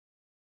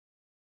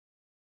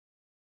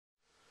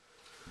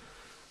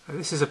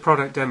This is a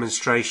product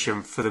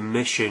demonstration for the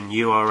Mission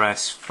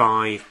URS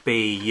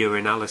 5B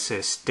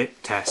urinalysis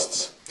dip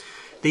tests.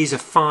 These are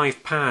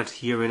 5-pad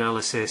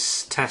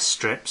urinalysis test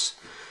strips.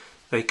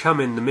 They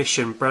come in the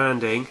Mission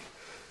branding.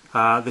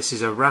 This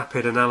is a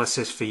rapid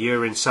analysis for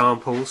urine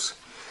samples.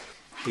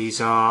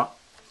 These are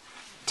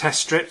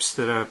test strips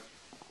that are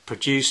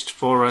produced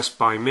for us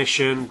by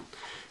Mission.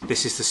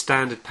 This is the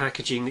standard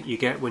packaging that you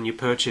get when you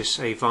purchase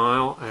a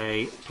vial.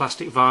 A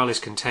plastic vial is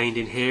contained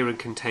in here and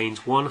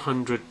contains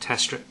 100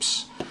 test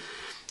strips.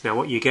 Now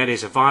what you get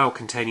is a vial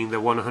containing the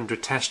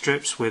 100 test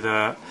strips with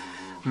a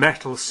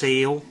metal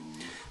seal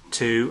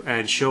to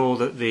ensure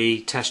that the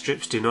test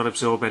strips do not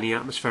absorb any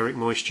atmospheric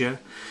moisture.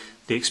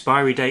 The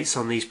expiry dates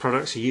on these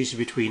products are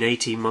usually between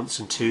 18 months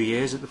and 2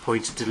 years at the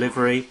point of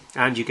delivery,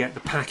 and you get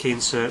the pack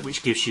insert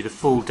which gives you the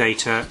full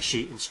data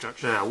sheet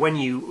instruction. Now when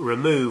you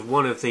remove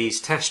one of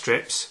these test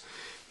strips,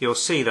 you'll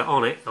see that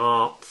on it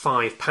are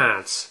 5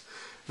 pads.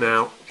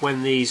 Now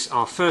when these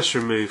are first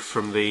removed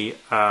from the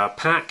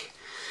pack,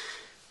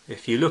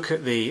 if you look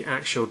at the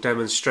actual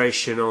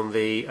demonstration on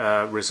the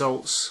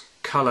results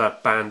colour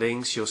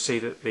bandings, you'll see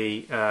that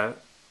the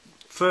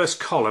first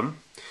column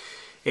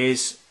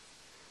is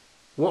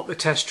what the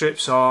test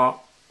strips are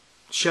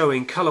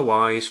showing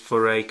colour-wise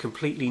for a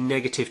completely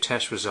negative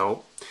test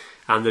result,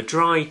 and the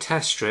dry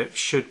test strip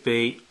should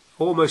be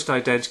almost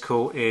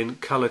identical in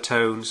colour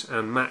tones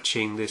and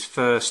matching this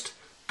first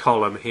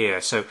column here.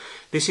 So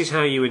this is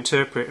how you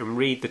interpret and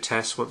read the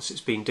test once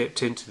it's been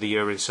dipped into the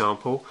urine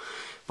sample,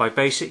 by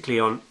basically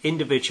on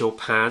individual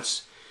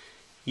pads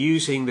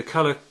using the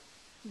colour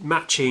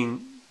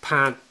matching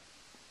pad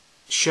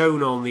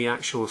shown on the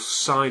actual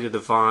side of the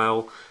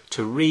vial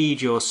to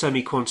read your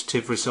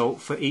semi-quantitative result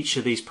for each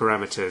of these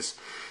parameters.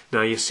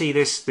 Now you see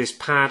this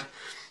pad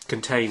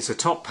contains, the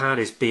top pad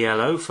is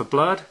BLO for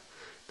blood,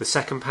 the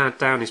second pad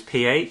down is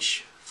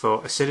pH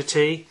for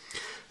acidity,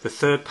 the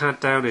third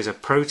pad down is a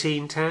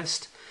protein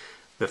test,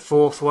 the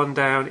fourth one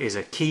down is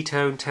a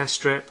ketone test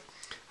strip,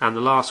 and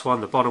the last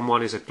one, the bottom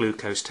one, is a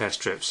glucose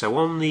test strip. So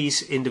on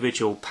these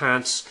individual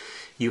pads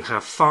you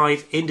have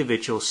 5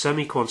 individual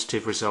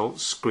semi-quantitative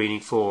results screening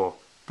for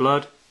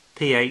blood,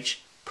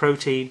 pH,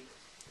 protein,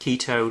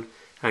 ketone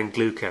and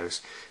glucose.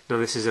 Now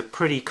this is a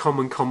pretty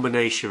common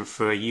combination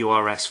for a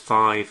URS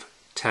 5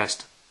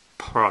 test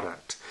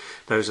product.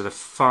 Those are the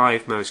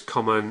 5 most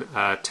common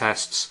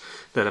tests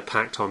that are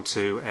packed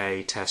onto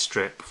a test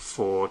strip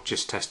for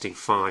just testing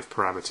 5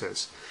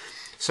 parameters.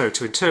 So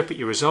to interpret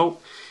your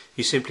result,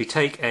 you simply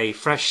take a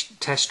fresh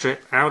test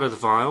strip out of the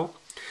vial.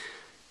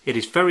 It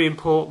is very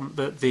important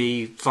that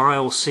the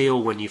vial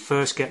seal when you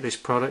first get this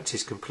product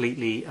is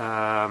completely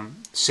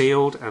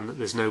sealed and that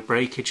there's no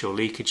breakage or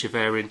leakage of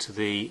air into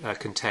the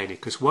container,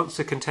 because once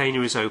the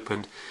container is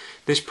opened,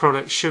 this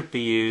product should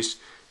be used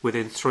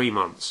within 3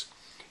 months.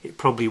 It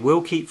probably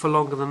will keep for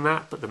longer than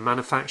that, but the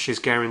manufacturer's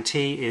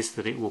guarantee is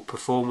that it will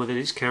perform within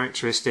its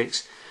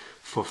characteristics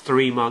for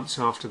 3 months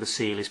after the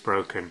seal is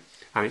broken.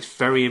 And it's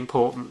very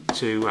important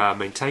to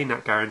maintain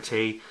that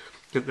guarantee,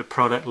 that the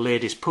product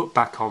lid is put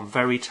back on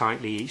very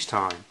tightly each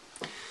time.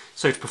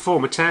 So to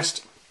perform a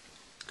test,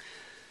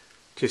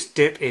 just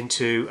dip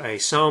into a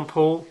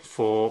sample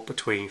for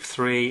between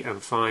 3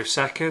 and 5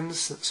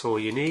 seconds. That's all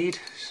you need.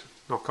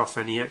 Knock off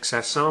any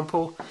excess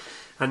sample,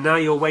 and now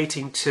you're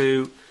waiting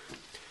to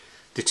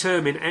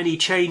determine any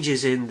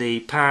changes in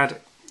the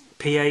pad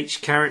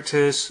pH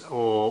characters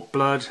or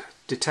blood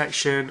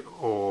detection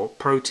or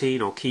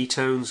protein or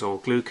ketones or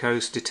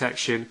glucose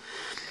detection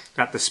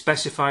at the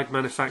specified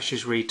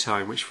manufacturer's read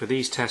time, which for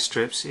these test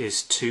strips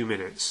is 2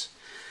 minutes.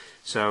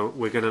 So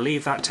we're going to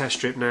leave that test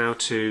strip now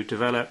to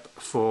develop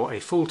for a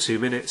full 2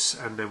 minutes,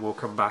 and then we'll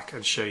come back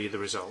and show you the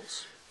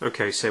results.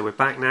 Okay, so we're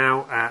back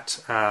now at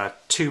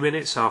 2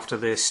 minutes after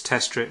this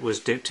test strip was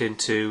dipped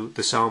into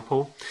the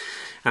sample,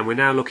 and we're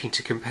now looking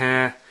to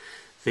compare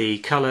the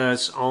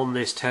colours on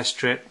this test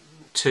strip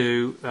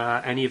to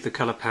any of the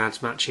colour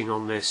pads matching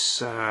on this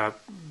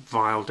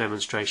vial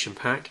demonstration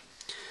pack.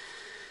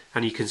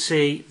 And you can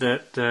see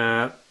that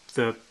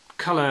the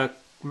colour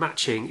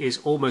matching is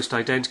almost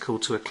identical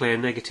to a clear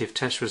negative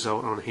test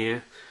result on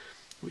here,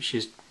 which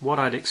is what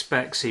I'd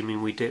expect,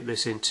 seeming we dipped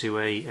this into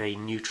a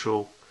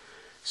neutral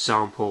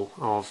sample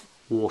of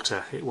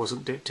water. It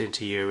wasn't dipped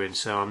into urine,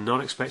 so I'm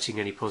not expecting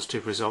any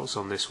positive results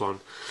on this one.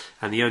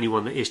 And the only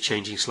one that is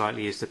changing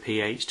slightly is the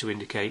pH to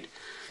indicate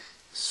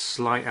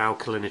slight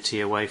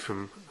alkalinity away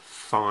from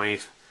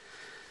 5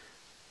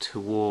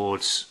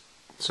 towards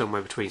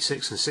somewhere between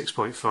 6 and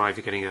 6.5.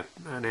 You're getting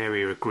an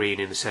area of green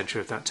in the centre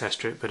of that test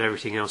strip, but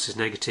everything else is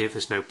negative.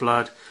 There's no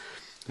blood,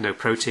 no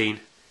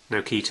protein,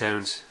 no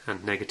ketones,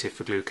 and negative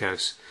for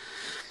glucose.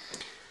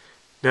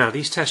 Now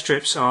these test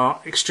strips are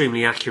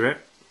extremely accurate.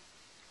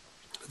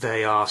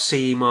 They are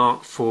CE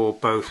marked for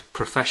both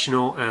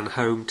professional and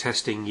home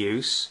testing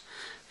use.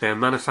 They're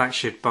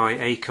manufactured by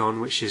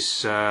Acon, which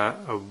is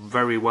a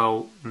very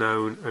well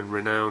known and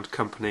renowned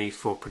company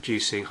for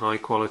producing high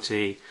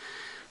quality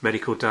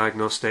medical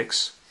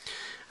diagnostics,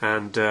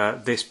 and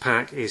this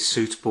pack is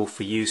suitable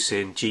for use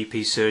in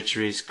GP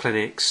surgeries,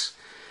 clinics,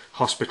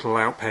 hospital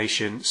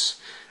outpatients,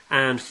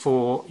 and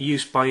for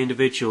use by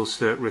individuals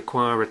that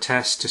require a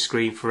test to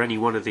screen for any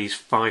one of these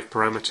 5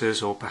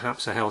 parameters, or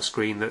perhaps a health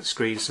screen that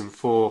screens them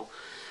for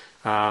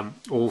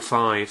all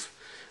 5,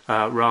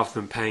 rather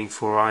than paying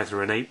for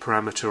either an 8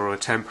 parameter or a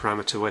 10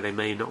 parameter where they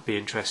may not be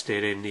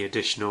interested in the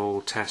additional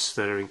tests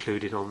that are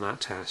included on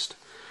that test.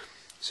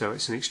 So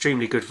it's an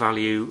extremely good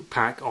value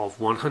pack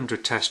of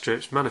 100 test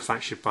strips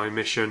manufactured by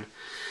Mission.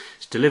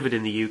 It's delivered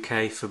in the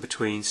UK for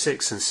between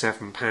 £6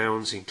 and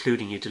 £7,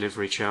 including your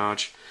delivery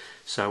charge.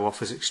 So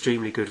offers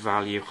extremely good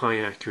value, high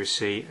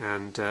accuracy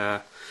and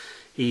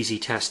easy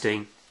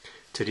testing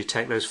to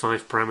detect those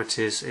 5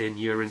 parameters in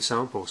urine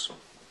samples.